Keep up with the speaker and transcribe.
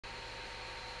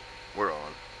We're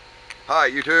on. Hi,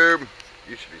 YouTube.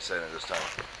 You should be saying it this time.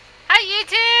 Hi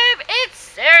YouTube, it's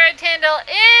Sarah Tyndall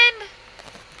and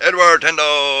Edward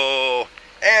Tyndall.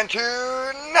 And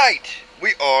tonight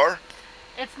we are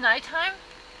it's nighttime.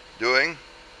 doing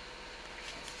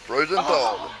frozen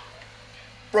thawed.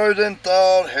 Frozen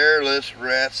thawed hairless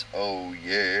rats. Oh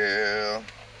yeah.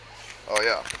 Oh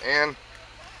yeah. And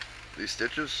these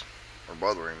stitches are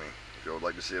bothering me. If you would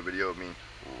like to see a video of me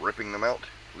ripping them out,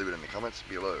 leave it in the comments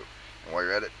below. And while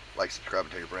you're at it, like, subscribe,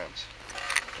 and tell your friends.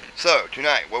 So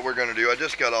tonight, what we're going to do, I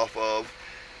just got off of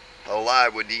a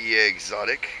live with DEA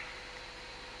Exotic,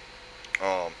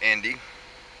 Andy,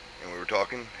 and we were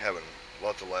talking, having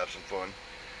lots of laughs and fun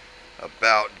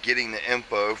about getting the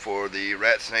info for the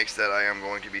rat snakes that I am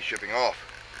going to be shipping off.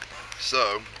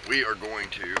 So we are going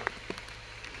to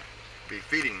be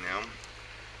feeding them.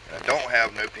 And I don't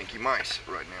have no pinky mice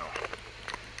right now.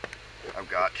 I've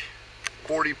got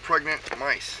 40 pregnant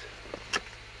mice,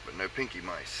 but no pinky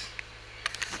mice.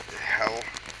 How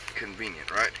convenient,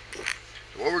 right?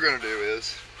 So what we're going to do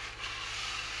is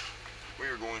we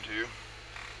are going to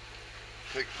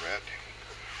take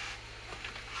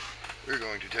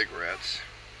rats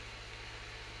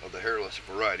of the hairless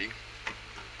variety,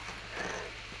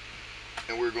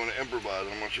 and we're going to improvise.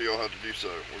 I'm going to show y'all how to do so.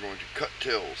 We're going to cut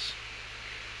tails.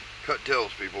 Cut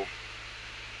tails, people.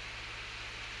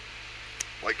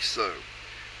 Like so.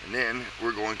 And then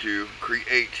we're going to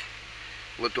create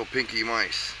little pinky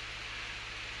mice.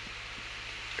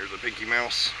 Here's a pinky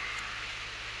mouse.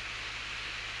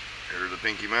 Here's a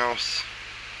pinky mouse.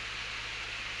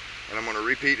 And I'm going to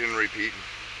repeat and repeat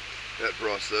that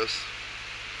process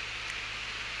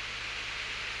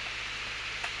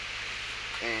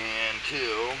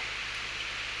until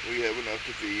we have enough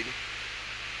to feed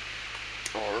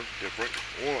our different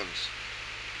ones.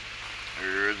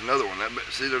 Here's another one.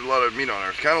 See, there's a lot of meat on there.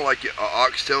 It's kind of like an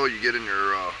oxtail you get in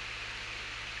your, I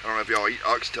don't know if y'all eat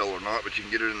oxtail or not, but you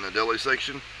can get it in the deli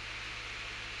section.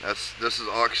 This is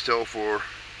oxtail for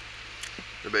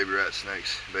the baby rat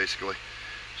snakes, basically.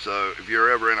 So if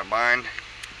you're ever in a bind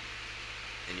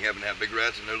and you happen to have big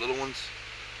rats and no little ones,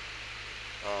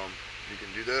 you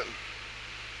can do that.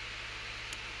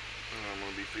 And I'm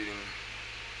going to be feeding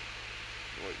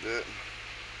like that.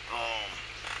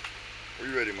 Are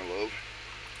you ready, my love?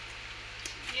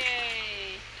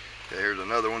 Yay! Okay, here's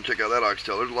another one. Check out that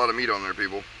oxtail. There's a lot of meat on there,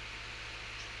 people.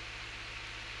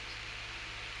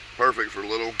 Perfect for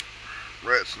little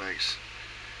rat snakes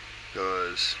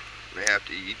because they have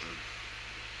to eat. And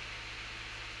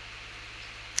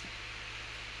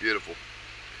beautiful.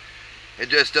 It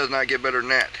just does not get better than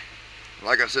that.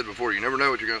 Like I said before, you never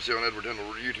know what you're going to see on Edward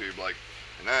Tyndall YouTube. Like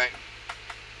tonight,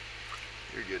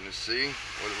 you're getting to see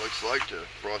what it looks like to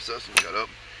process and cut up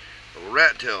little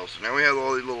rat tails. So now we have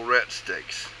all these little rat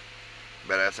steaks.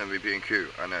 Badass MVP and Q,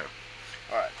 I know.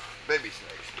 Alright, baby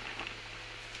snakes.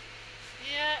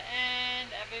 Yeah, and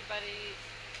everybody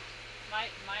might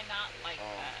not like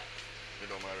that. It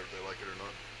don't matter if they like it or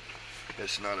not.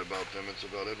 It's not about them, it's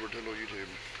about Edward Tyndall YouTube.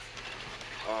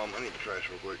 I need the trash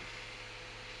real quick.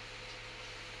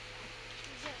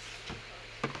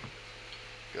 Yes.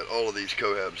 Got all of these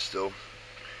cohabs still.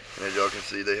 And as y'all can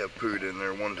see, they have pooed in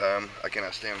there one time. I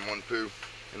cannot stand one poo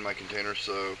in my container,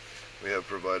 so we have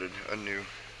provided a new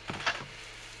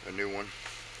one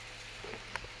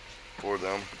for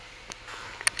them.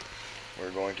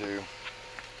 We're going to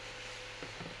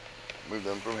move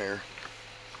them from here.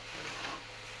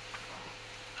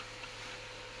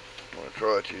 I'm going to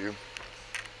try to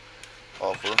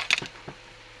offer. I'm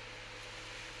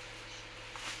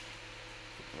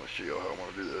going to show you how I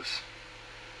want to do this.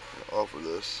 I'm going to offer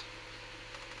this.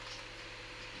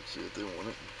 Let's see if they want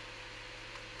it.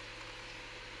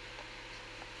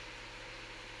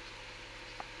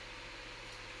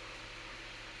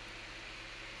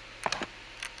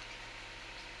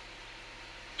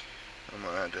 I'm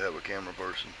going to have to have a camera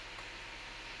person.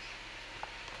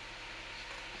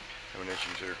 Having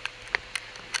issues here.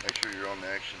 Make sure you're on the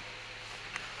action.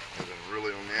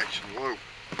 Really on the action. Whoa.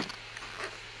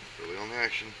 Really on the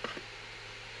action.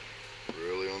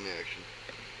 Really on the action.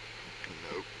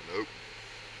 Nope, nope.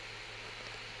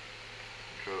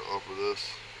 Try to offer this.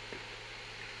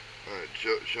 Alright,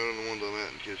 show them the ones I'm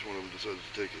at in case one of them decides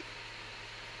to take it.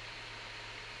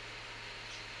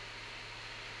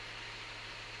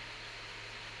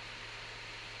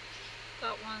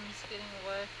 That one's getting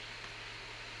away.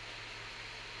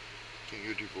 Can't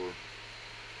go too far.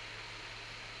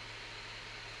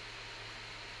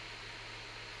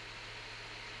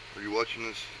 Are you watching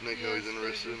this, Nick? How he's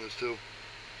interested in this too?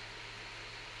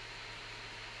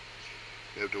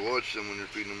 You have to watch them when you're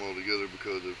feeding them all together,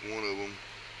 because if one of them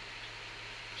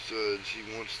decides he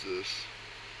wants this,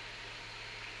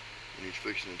 and he's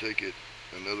fixing to take it.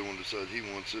 Another one decides he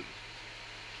wants it,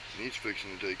 and he's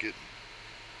fixing to take it.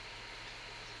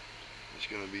 It's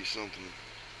going to be something.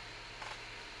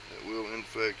 That will in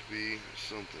fact be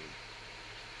something.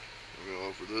 We're going to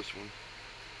offer this one.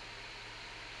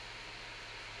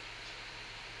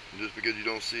 And just because you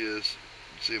don't see us,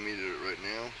 see them eat it right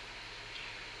now.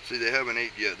 See, they haven't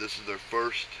ate yet. This is their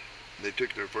first. They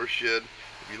took their first shed.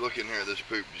 If you look in here at this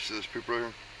poop, you see this poop right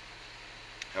here?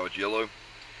 How it's yellow?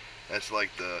 That's like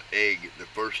the egg, the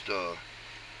first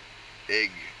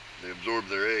egg. They absorb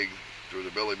their egg through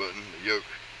their belly button, the yolk,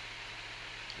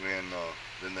 and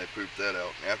then they poop that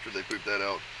out. And after they poop that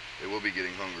out, they will be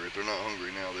getting hungry. If they're not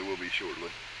hungry now, they will be shortly.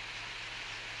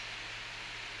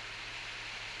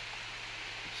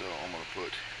 So I'm going to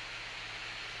put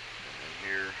them in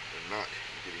here. They're not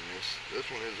getting this. This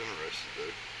one is interested though.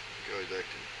 Look how he's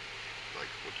acting. Like,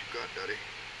 what you got, Daddy?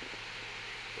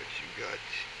 What you got?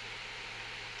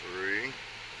 3,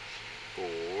 4,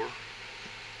 5.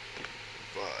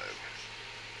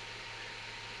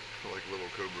 Like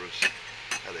little cobras,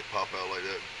 how they pop out like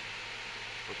that.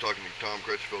 I was talking to Tom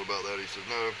Crutchfield about that. He said,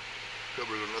 no,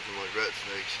 cobras are nothing like rat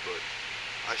snakes, but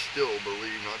I still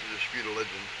believe, not to dispute a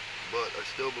legend, but I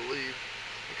still believe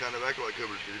they kind of act like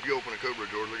cobras. Because if you open a cobra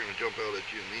door, they're going to jump out at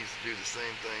you, and these do the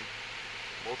same thing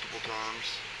multiple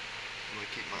times. I'm going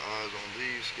to keep my eyes on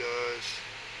these guys.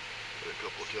 Got a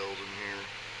couple of tails in here.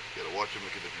 You got to watch them,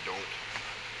 because if you don't,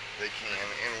 they can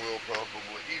and will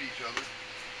probably eat each other.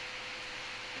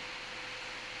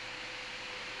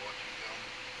 Watching them.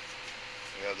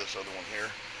 We have this other one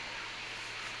here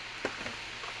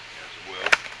as well.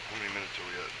 How many minutes are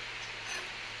we at?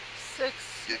 6.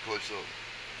 Get close up.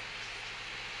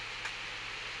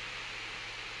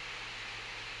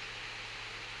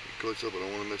 Get close up. I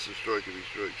don't want to miss the strike if he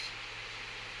strikes.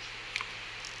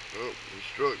 Oh, he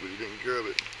struck, but he didn't grab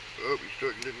it. Oh, he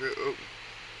struck and didn't grab it. Oh.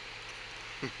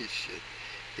 Shit.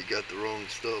 He got the wrong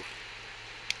stuff.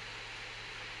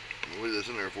 I'll leave this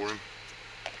in there for him.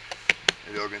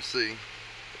 As y'all can see,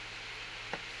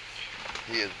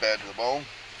 he is bad to the bone.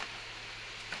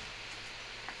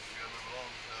 We gotta move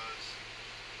along because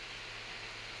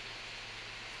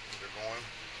they're going.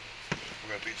 We're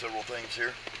gonna feed several things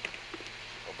here.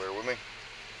 So bear with me.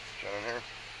 Shine in here.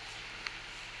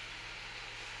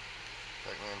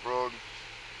 Pac-Man frog.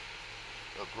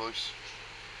 Up close.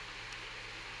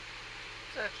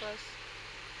 So close.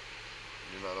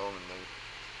 You're not on him, though.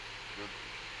 Good.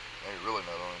 Now you're really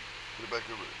not on him. Put it back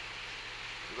over it.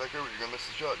 Put it back over it. You're gonna miss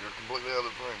the shot. You're completely out of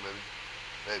the frame, baby.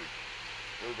 Baby.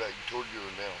 Go back toward you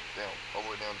and down. Down. All the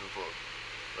way down to the frog.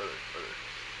 Right there. Right there.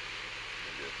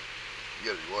 There you go. You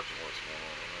gotta be watching what's going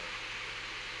on there.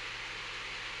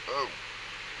 Oh.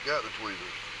 Got the tweezers.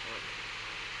 Right.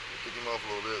 Pick him off a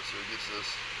little bit so he gets this.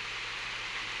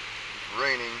 It's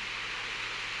raining.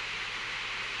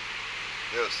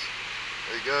 Yes.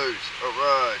 There he goes.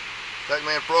 Alright.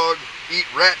 Pac-Man frog, eat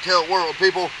rat tail world,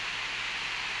 people.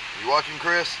 You watching,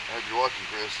 Chris? I hope you're watching,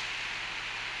 Chris.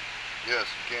 Yes,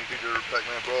 you can feed your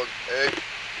Pac-Man frog. Egg,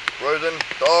 frozen,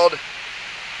 thawed,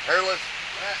 hairless,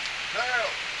 rat tail.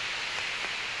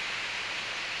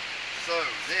 So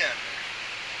then,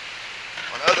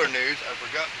 on other news, I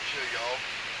forgot to show y'all.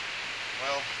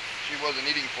 Well, she wasn't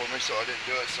eating for me, so I didn't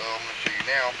do it, so I'm going to show you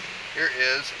now. Here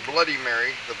is Bloody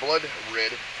Mary, the blood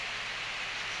red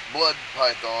blood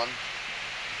python.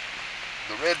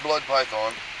 The red blood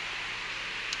python.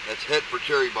 That's het for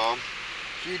cherry bomb.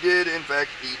 She did, in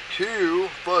fact, eat 2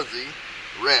 fuzzy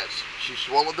rats. She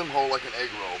swallowed them whole like an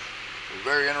egg roll. It was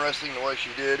very interesting the way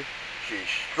she did. She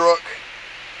struck.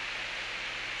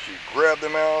 She grabbed the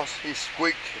mouse. He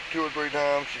squeaked 2 or 3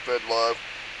 times. She fed live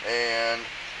and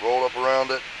rolled up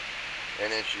around it,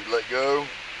 and then she let go.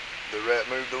 The rat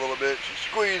moved a little bit. She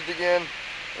squeezed again,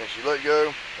 and she let go,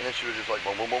 and then she was just like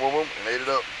boom, boom, boom, boom, boom, and ate it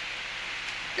up.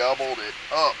 Gobbled it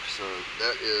up. So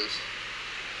that is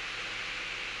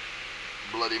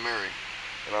Bloody Mary.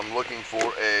 And I'm looking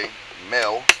for a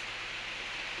male.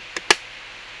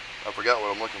 I forgot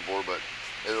what I'm looking for, but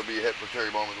it'll be a het for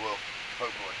cherry bomb as well,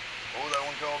 hopefully. What was that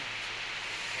one called?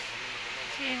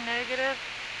 T negative.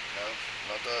 No,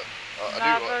 not that.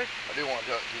 I do want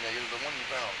T negative. The one you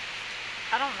found.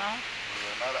 I don't know. Was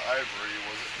it not an ivory,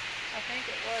 was it? I think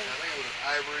it was. I think it was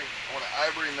an ivory. I want an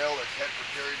ivory male that's het for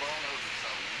cherry bomb. That would be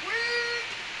something. Sweet.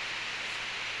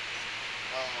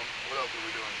 What else are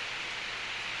we doing?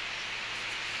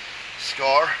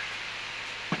 Scar,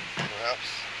 perhaps.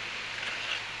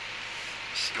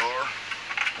 Scar.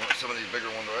 I want some of these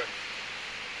bigger ones, right?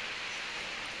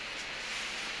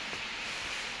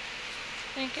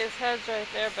 I think his head's right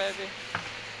there, baby.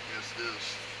 Yes, it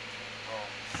is.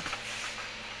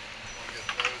 want to get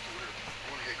the nose, so we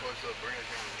want to get close up, bring the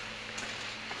camera over.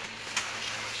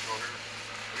 Let's go here.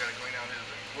 We got to clean out his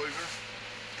enclosure.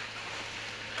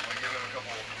 I'm going to give him a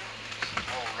couple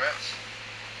small rats.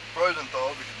 Frozen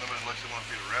thawed because nobody likes to want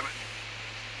to feed a rabbit.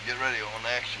 Get ready on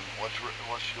action. Watch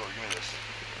Scar. Give me this.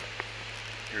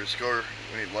 Here's Scar.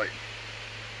 We need light.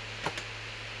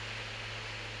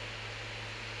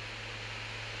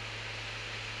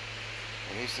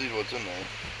 And he sees what's in there.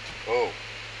 Oh.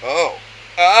 Oh.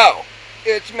 Oh!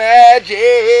 It's magic!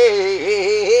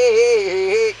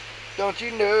 Don't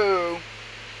you know?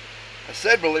 I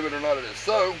said, believe it or not, it is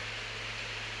so.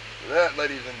 That,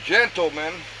 ladies and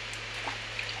gentlemen,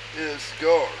 is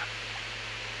Scar.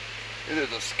 It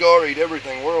is a Scar eat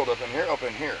everything world up in here,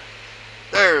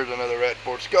 There's another rat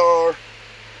for Scar.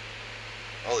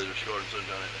 All these are Scar and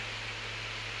Sunshine, ain't they?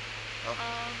 Huh?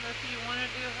 If you want to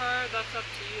do her, that's up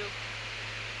to you.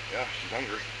 Yeah, she's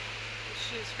hungry.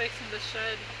 She's fixing the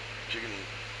shed. Chicken.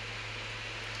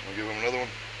 Wanna give him another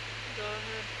one? Go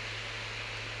ahead.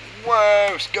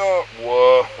 Whoa, Scar.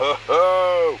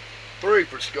 Whoa. 3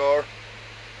 for Scar.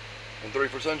 And 3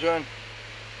 for Sunshine?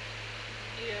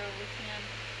 Yeah, we can.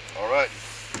 Alright.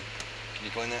 Can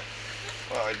you clean that?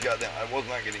 Well, I got that. I was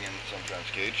not getting in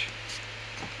Sunshine's cage.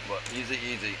 But easy,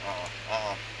 easy.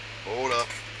 Hold up.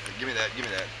 Give me that, give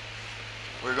me that.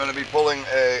 We're going to be pulling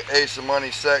a Ace of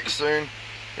Money sack soon.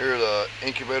 Here's the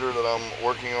incubator that I'm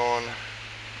working on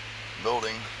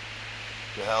building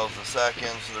to house the sack in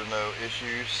so there's no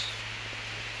issues.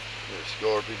 There's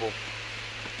Scar, people.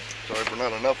 Sorry for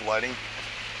not enough lighting.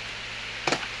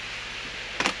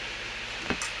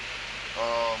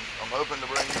 I'm hoping to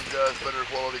bring you guys better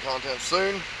quality content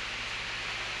soon.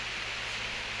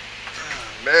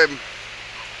 Babe,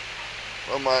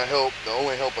 well, my help, the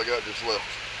only help I got just left.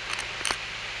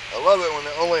 I love it when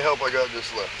the only help I got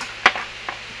just left.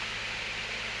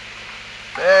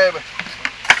 Babe.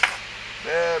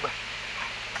 Babe.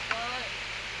 What?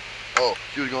 Oh,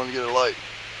 she was going to get a light.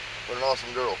 What an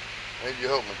awesome girl. I need you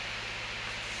to help me.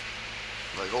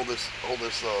 Like hold this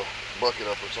bucket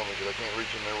up or something because I can't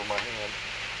reach in there with my hand.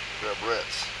 Grab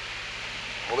rats.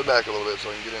 Hold it back a little bit so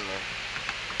I can get in there.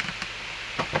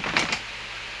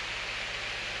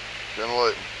 Shine the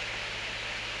light.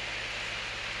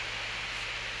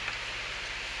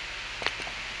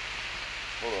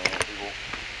 Hold on, people.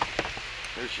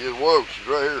 Here she is. Whoa, she's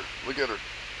right here. Look at her.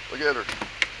 Look at her.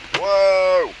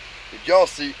 Whoa! Did y'all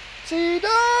see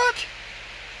that?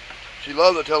 She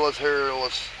loves to tell us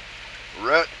hairless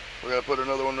rat. We're going to put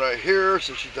another one right here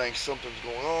so she thinks something's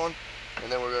going on.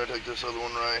 And then we're going to take this other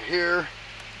one right here.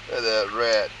 Look at that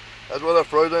rat. That's what a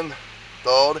frozen,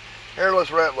 thawed,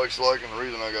 hairless rat looks like. And the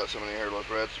reason I got so many hairless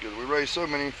rats is because we raised so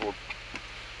many for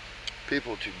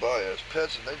people to buy as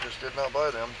pets and they just did not buy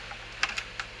them.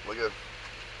 Look at,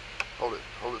 hold it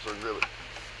so I can grab it.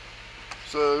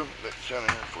 So, let's shine in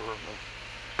here for her.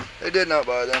 They did not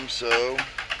buy them, so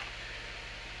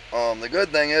the good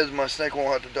thing is my snake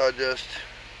won't have to digest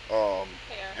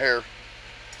hair.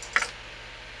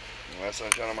 And that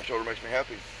sunshine on my shoulder makes me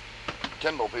happy.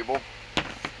 Tyndall, people.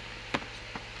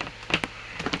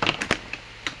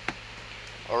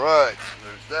 Alright,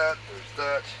 there's that.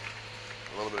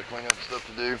 A little bit of cleanup stuff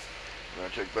to do. I'm going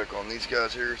to check back on these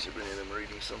guys here, see if any of them are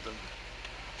eating something.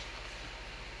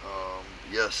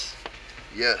 Yes.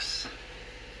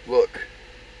 Look.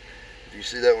 If you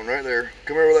see that one right there,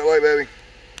 come here with that light, baby.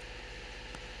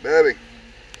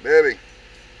 Baby.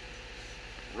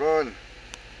 Run.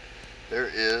 There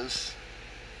is.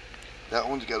 That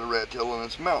one's got a rat tail in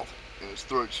its mouth, and its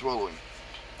throat swallowing.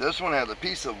 This one has a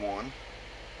piece of one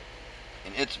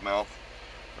in its mouth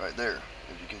right there,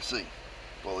 as you can see.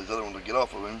 All these other ones will get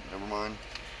off of him, never mind.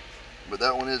 But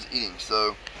that one is eating,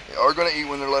 so they are going to eat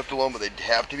when they're left alone, but they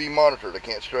have to be monitored. I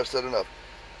can't stress that enough.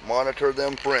 Monitor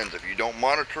them, friends. If you don't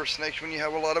monitor snakes when you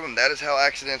have a lot of them, that is how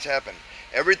accidents happen.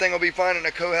 Everything will be fine in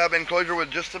a cohab enclosure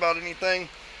with just about anything.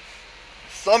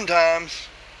 Sometimes,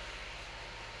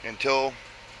 until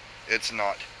it's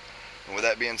not. And with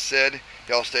that being said,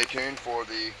 y'all stay tuned for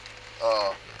the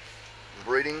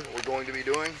breeding we're going to be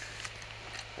doing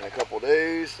in a couple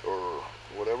days or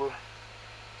whatever.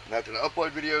 I'm having to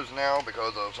upload videos now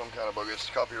because of some kind of bogus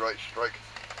copyright strike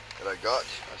that I got.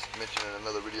 I mentioned in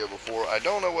another video before. I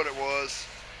don't know what it was,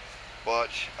 but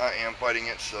I am fighting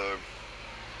it, so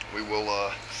we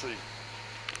will see.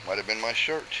 Might have been my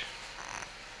shirt.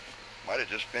 Might have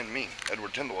just been me.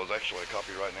 Edward Tyndall is actually a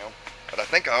copyright now, but I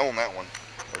think I own that one,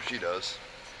 or she does.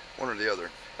 One or the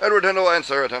other. Edward Tyndall and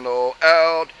Sarah Tyndall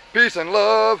out. Peace and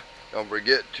love. Don't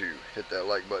forget to hit that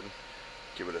like button.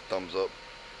 Give it a thumbs up.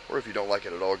 Or if you don't like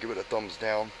it at all, give it a thumbs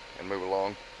down and move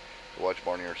along to watch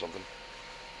Barney or something.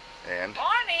 And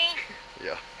Barney.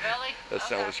 yeah, Really? that's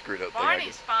the Okay. only screwed up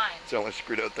Barney's fine. it's the only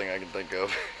screwed up thing I can think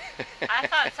of. I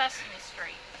thought Sesame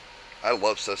Street. I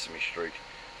love Sesame Street.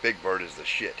 Big Bird is the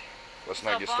shit. Let's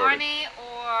not So get started. Barney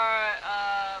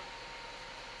or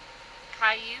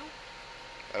Caillou?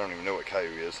 I don't even know what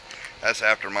Caillou is. That's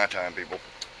after my time, people.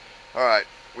 Alright,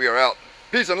 we are out.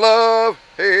 Peace and love.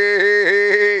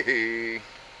 Hey.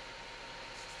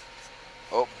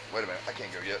 Oh, wait a minute. I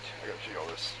can't go yet. I gotta show you all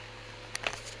this.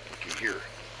 Looky here.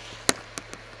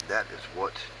 That is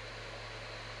what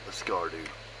the scar do.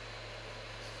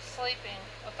 Sleeping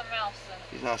with a mouse in it.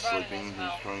 He's not Right in sleeping. his He's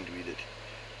mouth. trying to eat it.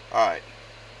 Alright.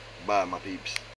 Bye, my peeps.